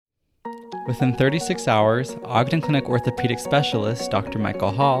Within 36 hours, Ogden Clinic Orthopedic specialist Dr.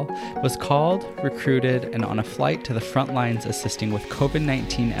 Michael Hall was called, recruited, and on a flight to the front lines assisting with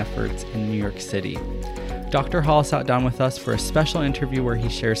COVID-19 efforts in New York City. Dr. Hall sat down with us for a special interview where he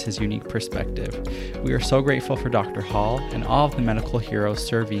shares his unique perspective. We are so grateful for Dr. Hall and all of the medical heroes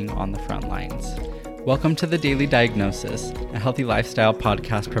serving on the front lines. Welcome to The Daily Diagnosis, a healthy lifestyle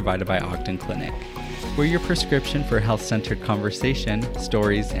podcast provided by Ogden Clinic. We're your prescription for health-centered conversation,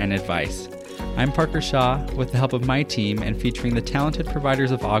 stories, and advice. I'm Parker Shaw. With the help of my team and featuring the talented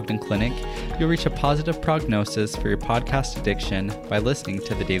providers of Ogden Clinic, you'll reach a positive prognosis for your podcast addiction by listening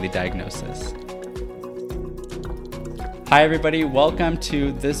to The Daily Diagnosis. Hi everybody, welcome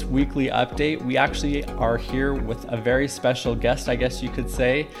to this weekly update. We actually are here with a very special guest, I guess you could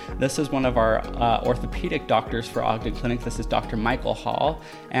say. This is one of our orthopedic doctors for Ogden Clinic. This is Dr. Michael Hall.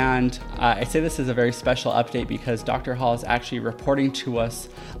 And I say this is a very special update because Dr. Hall is actually reporting to us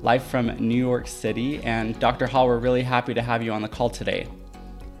live from New York City. And Dr. Hall, we're really happy to have you on the call today.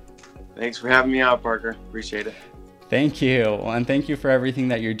 Thanks for having me out, Parker. Appreciate it. Thank you, and thank you for everything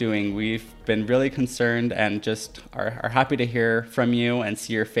that you're doing. We've been really concerned and just are happy to hear from you and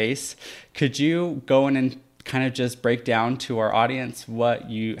see your face. Could you go in and kind of just break down to our audience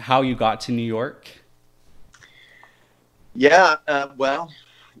how you got to New York? Yeah, well,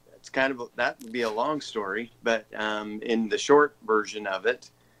 it's that would be a long story, but in the short version of it,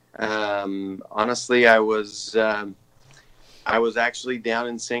 honestly, I was actually down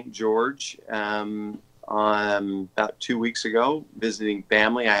in St. George. About 2 weeks ago, visiting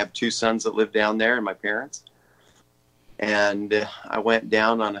family. I have two sons that live down there and my parents. And I went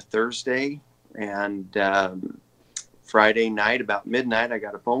down on a Thursday, and Friday night, about midnight, I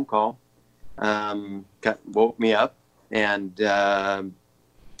got a phone call. Woke me up, and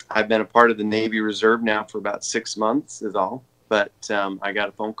I've been a part of the Navy Reserve now for about 6 months is all. But I got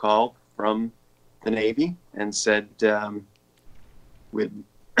a phone call from the Navy and said, would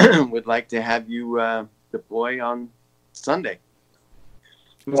like to have you deploy on Sunday.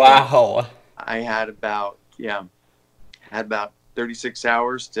 Wow. So I had about 36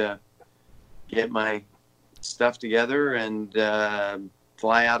 hours to get my stuff together and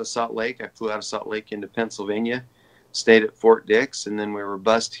fly out of Salt Lake. I flew out of Salt Lake into Pennsylvania, stayed at Fort Dix, and then we were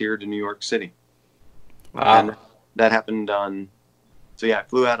bused here to New York City. Wow. And that happened I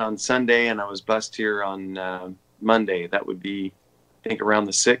flew out on Sunday and I was bused here on Monday. That would be, I think, around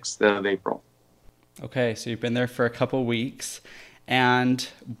the 6th of April. Okay, so you've been there for a couple weeks. And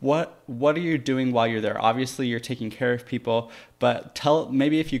what are you doing while you're there? Obviously, you're taking care of people, but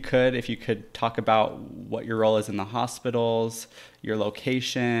if you could talk about what your role is in the hospitals, your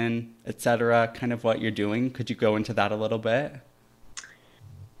location, etc., kind of what you're doing. Could you go into that a little bit?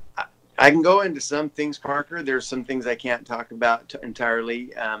 I can go into some things, Parker. There's some things I can't talk about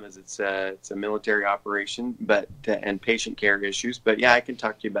entirely, as it's a military operation, and patient care issues. But yeah, I can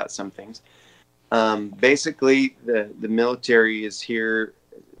talk to you about some things. Basically, the military is here.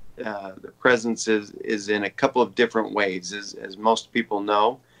 The presence is in a couple of different ways. As most people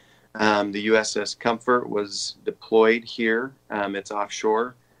know, the USS Comfort was deployed here. It's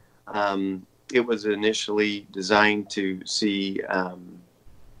offshore. It was initially designed to see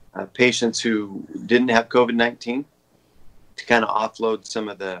patients who didn't have COVID-19 to kind of offload some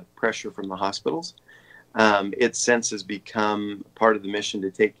of the pressure from the hospitals. It since has become part of the mission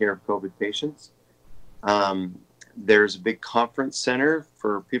to take care of COVID patients. There's a big conference center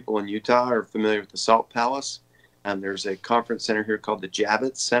for people in Utah who are familiar with the Salt Palace. There's a conference center here called the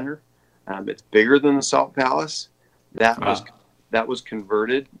Javits Center. It's bigger than the Salt Palace. That was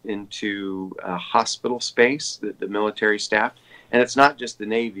converted into a hospital space that the military staff. And it's not just the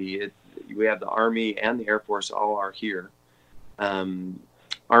Navy. We have the Army and the Air Force all are here.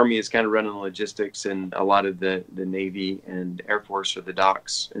 Army is kind of running the logistics, and a lot of the Navy and Air Force are the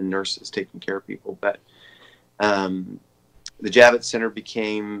docs and nurses taking care of people. But the Javits Center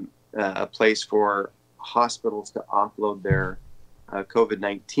became a place for hospitals to offload their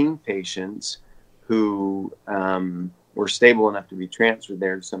COVID-19 patients who were stable enough to be transferred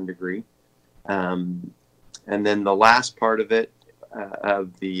there to some degree. And then the last part of it,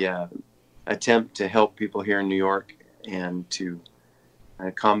 of the attempt to help people here in New York and to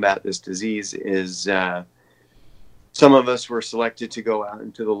combat this disease is some of us were selected to go out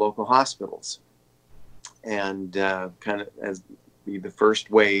into the local hospitals and kind of be the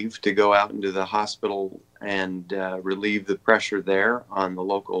first wave to go out into the hospital and relieve the pressure there on the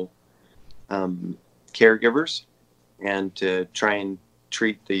local caregivers and to try and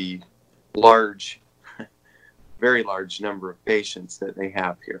treat the very large number of patients that they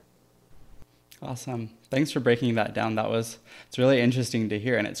have here. Awesome. Thanks for breaking that down. It's really interesting to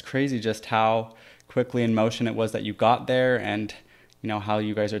hear. And it's crazy just how quickly in motion it was that you got there, and, how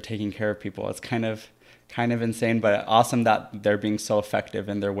you guys are taking care of people. It's kind of insane, but awesome that they're being so effective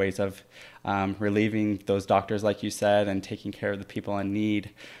in their ways of relieving those doctors, like you said, and taking care of the people in need.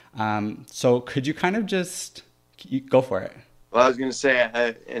 So could you kind of go for it? Well, I was going to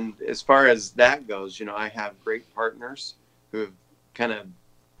say, and as far as that goes, I have great partners who have kind of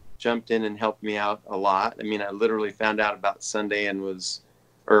jumped in and helped me out a lot. I mean, I literally found out about Sunday and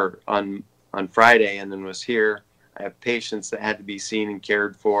on Friday, and then was here. I have patients that had to be seen and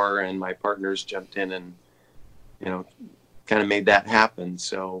cared for, and my partners jumped in and, kind of made that happen.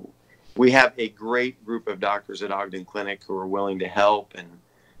 So we have a great group of doctors at Ogden Clinic who are willing to help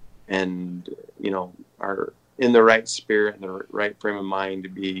and are in the right spirit and the right frame of mind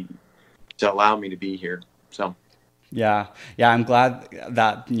to allow me to be here. So. Yeah. I'm glad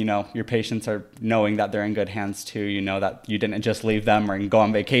that, your patients are knowing that they're in good hands too, that you didn't just leave them or go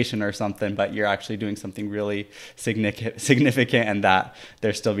on vacation or something, but you're actually doing something really significant and that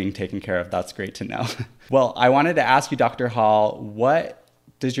they're still being taken care of. That's great to know. Well, I wanted to ask you, Dr. Hall, what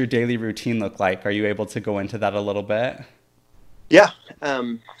does your daily routine look like? Are you able to go into that a little bit? Yeah.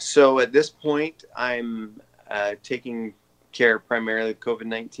 So at this point, I'm taking care primarily of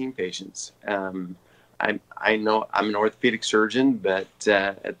COVID-19 patients. I know I'm an orthopedic surgeon, but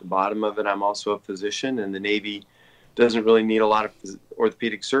at the bottom of it, I'm also a physician, and the Navy doesn't really need a lot of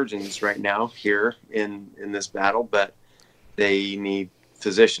orthopedic surgeons right now here in this battle, but they need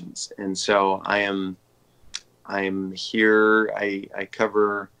physicians. And so I'm here. I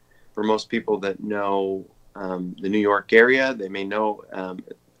cover, for most people that know the New York area, they may know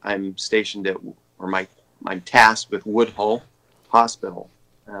I'm stationed I'm tasked with Woodhull Hospital,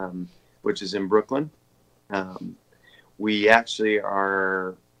 which is in Brooklyn. We actually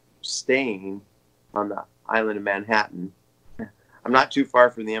are staying on the island of Manhattan. I'm not too far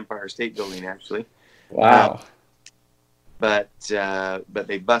from the Empire State Building, actually. Wow. But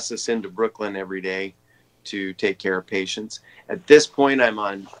they bus us into Brooklyn every day to take care of patients. At this point,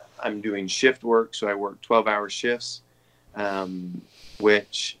 I'm doing shift work, so I work 12-hour shifts,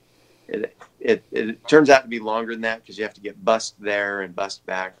 which it turns out to be longer than that because you have to get bussed there and bussed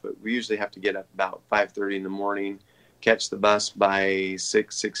back. But we usually have to get up about 5:30 in the morning, catch the bus by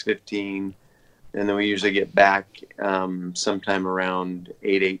 6:15, and then we usually get back sometime around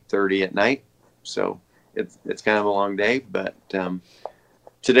 8:30 at night. So it's kind of a long day, but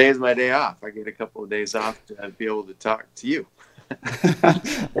today is my day off. I get a couple of days off to be able to talk to you.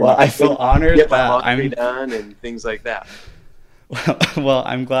 Well, I feel honored get my that laundry done and things like that. Well,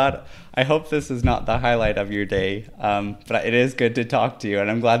 I'm glad. I hope this is not the highlight of your day, but it is good to talk to you, and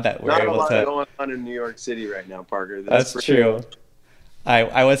I'm glad that we're able to. Not a lot going on in New York City right now, Parker. That's true.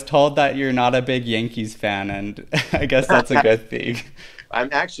 I was told that you're not a big Yankees fan, and I guess that's a good thing. I'm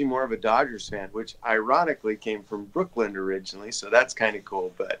actually more of a Dodgers fan, which ironically came from Brooklyn originally, so that's kind of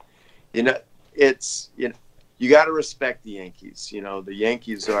cool. But you got to respect the Yankees. The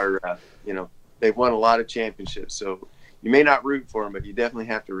Yankees are they've won a lot of championships, so you may not root for them, but you definitely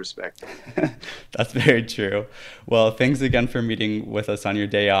have to respect them. That's very true. Well, thanks again for meeting with us on your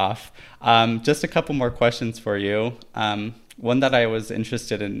day off. Just a couple more questions for you. One that I was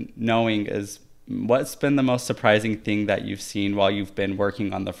interested in knowing is, what's been the most surprising thing that you've seen while you've been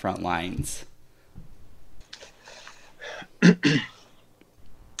working on the front lines?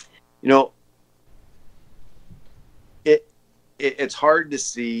 It's hard to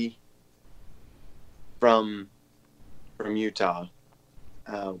see from Utah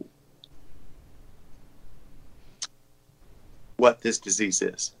what this disease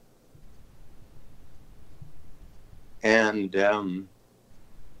is. And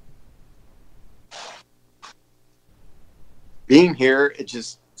being here, it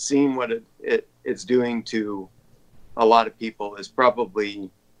just seeing what it's doing to a lot of people is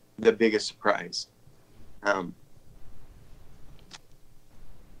probably the biggest surprise.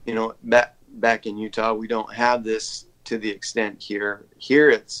 Back in Utah, we don't have this to the extent here. Here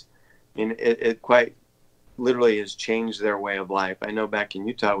it quite literally has changed their way of life. I know back in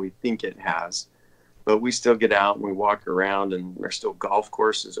Utah we think it has, but we still get out and we walk around, and there's still golf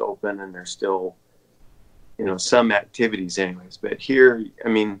courses open, and there's still some activities anyways. But here,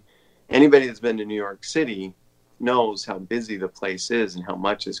 anybody that's been to New York City knows how busy the place is and how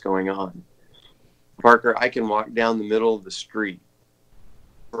much is going on. Parker, I can walk down the middle of the street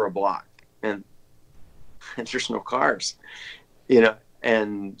for a block and there's no cars,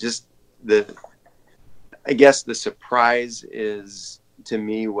 and just I guess the surprise to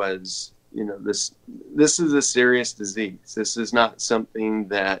me was, this is a serious disease. This is not something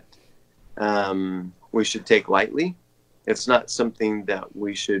that we should take lightly. It's not something that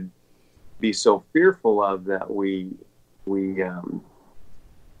we should be so fearful of that we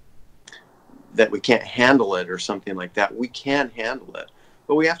can't handle it or something like that. We can handle it,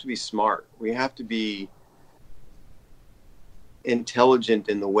 but we have to be smart. We have to be intelligent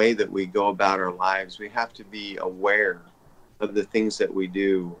in the way that we go about our lives. We have to be aware of the things that we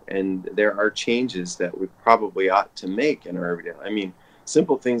do, and there are changes that we probably ought to make in our everyday. I mean,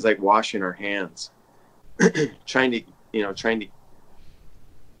 simple things like washing our hands, trying to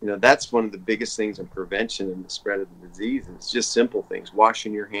that's one of the biggest things in prevention and the spread of the disease. It's just simple things: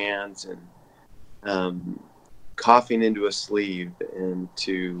 washing your hands and coughing into a sleeve, and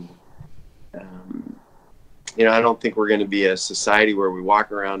to I don't think we're going to be a society where we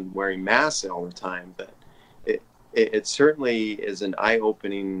walk around wearing masks all the time, but it certainly is an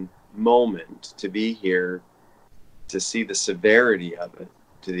eye-opening moment to be here, to see the severity of it,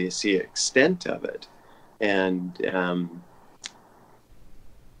 to see the extent of it. And,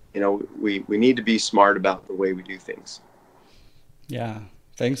 we need to be smart about the way we do things. Yeah.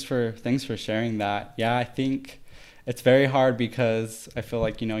 Thanks for sharing that. Yeah, I think it's very hard because I feel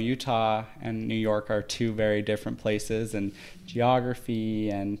like, Utah and New York are two very different places in geography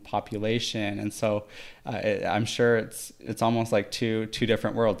and population. And so I'm sure it's almost like two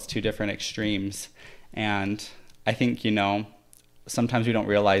different worlds, two different extremes. And I think, sometimes we don't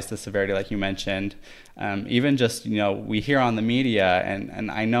realize the severity, like you mentioned. Even just, we hear on the media,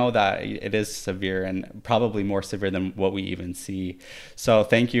 and I know that it is severe and probably more severe than what we even see. So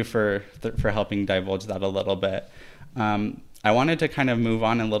thank you for helping divulge that a little bit. I wanted to kind of move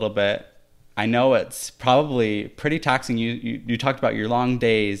on a little bit. I know it's probably pretty taxing. You talked about your long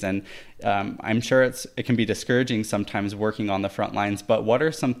days, and I'm sure it can be discouraging sometimes working on the front lines, but what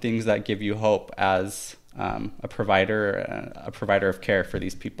are some things that give you hope as a provider of care for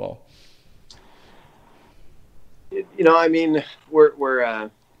these people?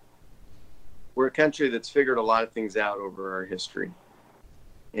 We're a country that's figured a lot of things out over our history,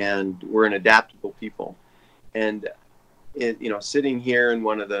 and we're an adaptable people. And sitting here in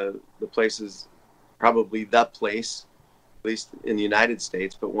one of the places, probably the place, at least in the United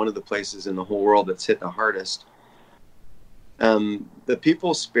States, but one of the places in the whole world that's hit the hardest, the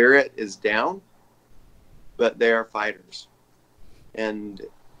people's spirit is down, but they are fighters, and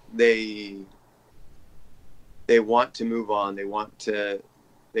they want to move on. They want to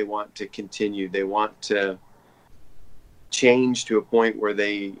continue. They want to change to a point where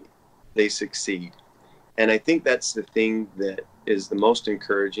they succeed. And I think that's the thing that is the most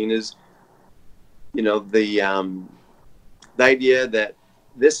encouraging is, the idea that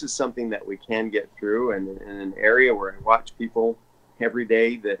this is something that we can get through. And in an area where I watch people every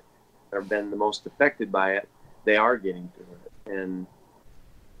day that have been the most affected by it, they are getting through it. And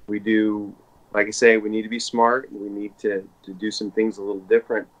we do, like I say, we need to be smart. We need to do some things a little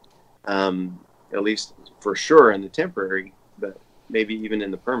different, at least for sure in the temporary, but maybe even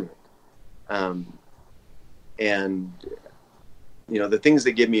in the permanent. And, the things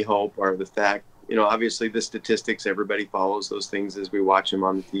that give me hope are the fact, obviously the statistics, everybody follows those things as we watch them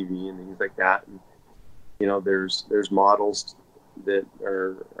on the TV and things like that. And, there's models that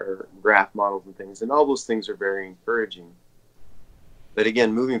are graph models and things, and all those things are very encouraging. But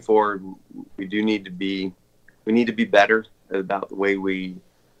again, moving forward, we need to be better about the way we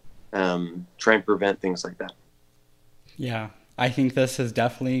try and prevent things like that. Yeah, I think this is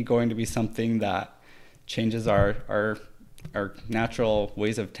definitely going to be something that changes our natural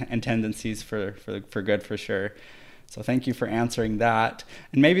ways of and tendencies for good, for sure. So thank you for answering that.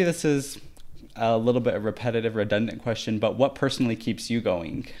 And maybe this is a little bit of a repetitive, redundant question, but what personally keeps you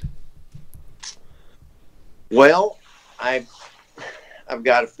going? Well, I've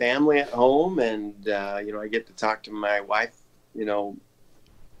got a family at home, and I get to talk to my wife,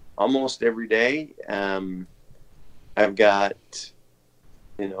 almost every day. I've got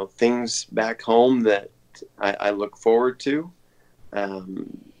things back home that I look forward to.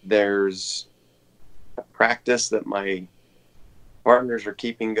 There's a practice that my partners are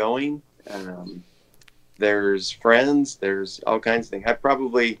keeping going. There's friends, there's all kinds of things. I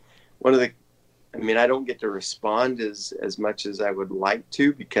don't get to respond as much as I would like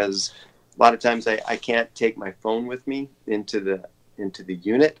to, because a lot of times I can't take my phone with me into the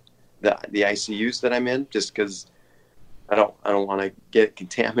unit, the ICUs that I'm in, just because I don't want to get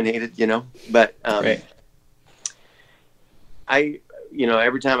contaminated, But Right.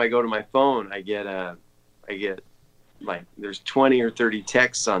 Every time I go to my phone, I get like there's 20 or 30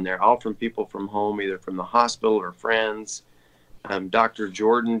 texts on there, all from people from home, either from the hospital or friends. Dr.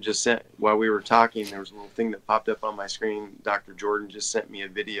 Jordan just sent, while we were talking, there was a little thing that popped up on my screen. Dr. Jordan just sent me a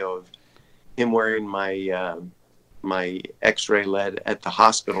video of him wearing my X-ray lead at the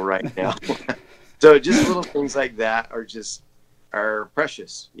hospital right now. So just little things like that are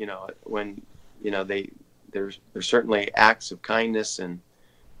precious, when there's certainly acts of kindness, and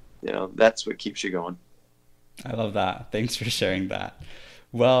that's what keeps you going. I love that. Thanks for sharing that.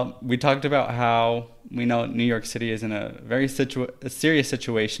 Well, we talked about how we know New York City is in a very serious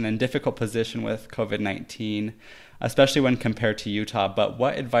situation and difficult position with COVID-19, especially when compared to Utah. But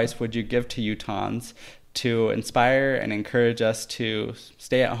what advice would you give to Utahns to inspire and encourage us to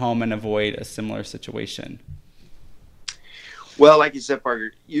stay at home and avoid a similar situation? Well, like you said,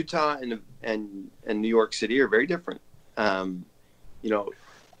 Parker, Utah and New York City are very different. Not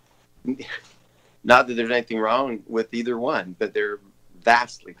that there's anything wrong with either one, but they're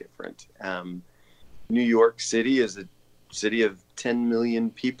vastly different. New York City is a city of 10 million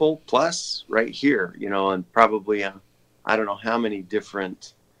people plus right here, and probably I don't know how many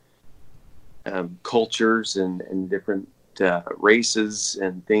different cultures and different races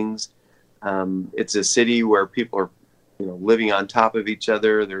and things. It's a city where people are, living on top of each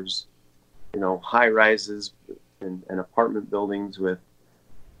other. There's, high rises and apartment buildings with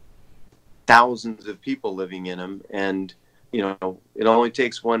thousands of people living in them, and it only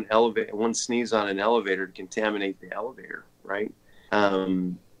takes one sneeze on an elevator to contaminate the elevator, right?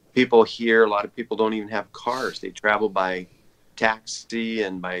 People here, a lot of people don't even have cars. They travel by taxi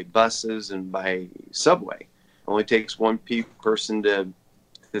and by buses and by subway. It only takes one person to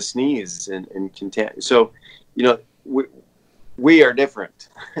sneeze and contaminate. So, we are different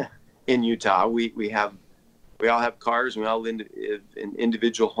in Utah. We all have cars, and we all live in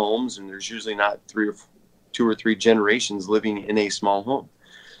individual homes, and there's usually not two or three generations living in a small home.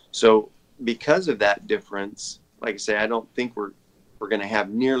 So because of that difference, like I say, I don't think we're going to have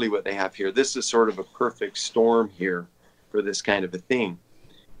nearly what they have here. This is sort of a perfect storm here for this kind of a thing.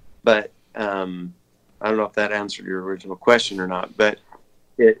 But I don't know if that answered your original question or not, but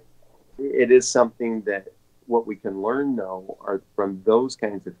it is something that what we can learn, though, are from those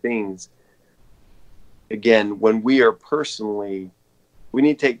kinds of things. Again, when we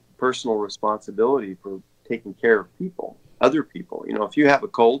need to take personal responsibility for taking care of other people. If you have a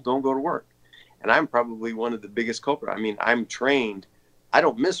cold, don't go to work. And I'm probably one of the biggest culprits. I mean, I'm trained. I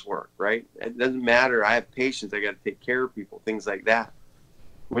don't miss work, right? It doesn't matter. I have patients. I got to take care of people, things like that.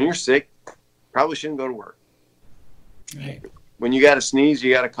 When you're sick, probably shouldn't go to work. Right. When you got to sneeze,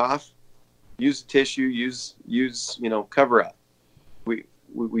 you got to cough, use a tissue, use cover up.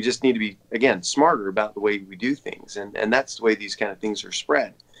 We just need to be, again, smarter about the way we do things. And that's the way these kind of things are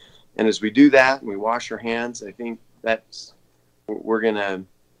spread. And as we do that and we wash our hands, I think we're gonna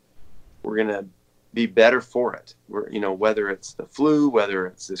be better for it. Whether it's the flu, whether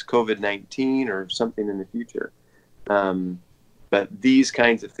it's this COVID-19 or something in the future. But these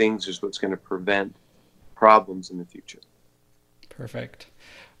kinds of things is what's going to prevent problems in the future. Perfect.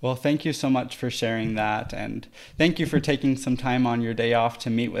 Well, thank you so much for sharing that, and thank you for taking some time on your day off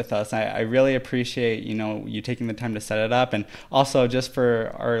to meet with us. I really appreciate, you taking the time to set it up, and also just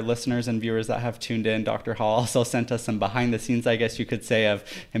for our listeners and viewers that have tuned in, Dr. Hall also sent us some behind the scenes, I guess you could say, of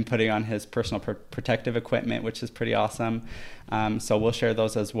him putting on his personal protective equipment, which is pretty awesome. So we'll share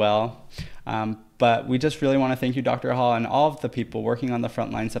those as well. But we just really want to thank you, Dr. Hall, and all of the people working on the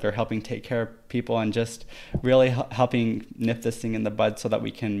front lines that are helping take care of people and just really helping nip this thing in the bud so that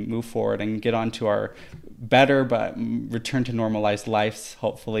we can move forward and get on to our better but return to normalized lives,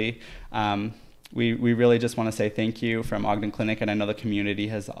 hopefully. We really just want to say thank you from Ogden Clinic, and I know the community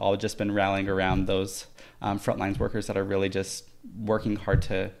has all just been rallying around those frontlines workers that are really just working hard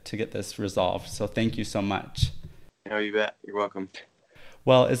to get this resolved. So thank you so much. Oh, you bet. You're welcome.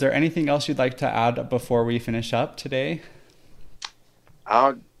 Well, is there anything else you'd like to add before we finish up today?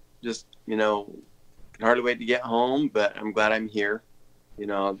 I'll just, can hardly wait to get home, but I'm glad I'm here.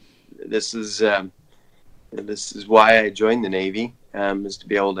 This is why I joined the Navy, is to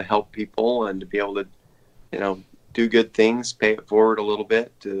be able to help people and to be able to, do good things, pay it forward a little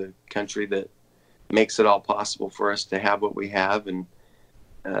bit to the country that makes it all possible for us to have what we have and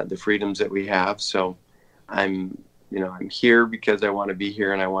the freedoms that we have. So I'm here because I want to be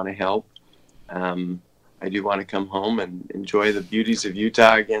here and I want to help. I do want to come home and enjoy the beauties of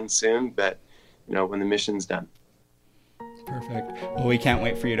Utah again soon, but when the mission's done. Perfect. Well, we can't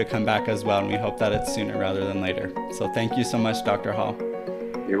wait for you to come back as well, and we hope that it's sooner rather than later. So thank you so much, Dr. Hall.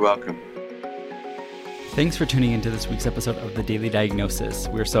 You're welcome. Thanks for tuning into this week's episode of The Daily Diagnosis.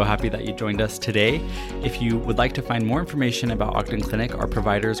 We're so happy that you joined us today. If you would like to find more information about Ogden Clinic, our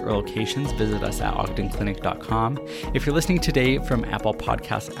providers, or locations, visit us at ogdenclinic.com. If you're listening today from Apple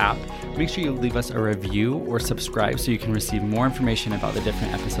Podcast app, make sure you leave us a review or subscribe so you can receive more information about the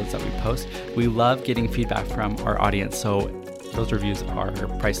different episodes that we post. We love getting feedback from our audience, so those reviews are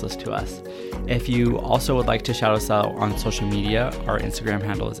priceless to us. If you also would like to shout us out on social media, our Instagram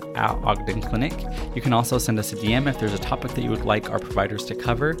handle is at Ogden Clinic. You can also send us a DM if there's a topic that you would like our providers to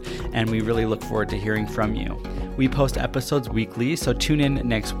cover, and we really look forward to hearing from you. We post episodes weekly, so tune in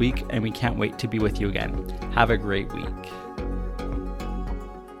next week, and we can't wait to be with you again. Have a great week.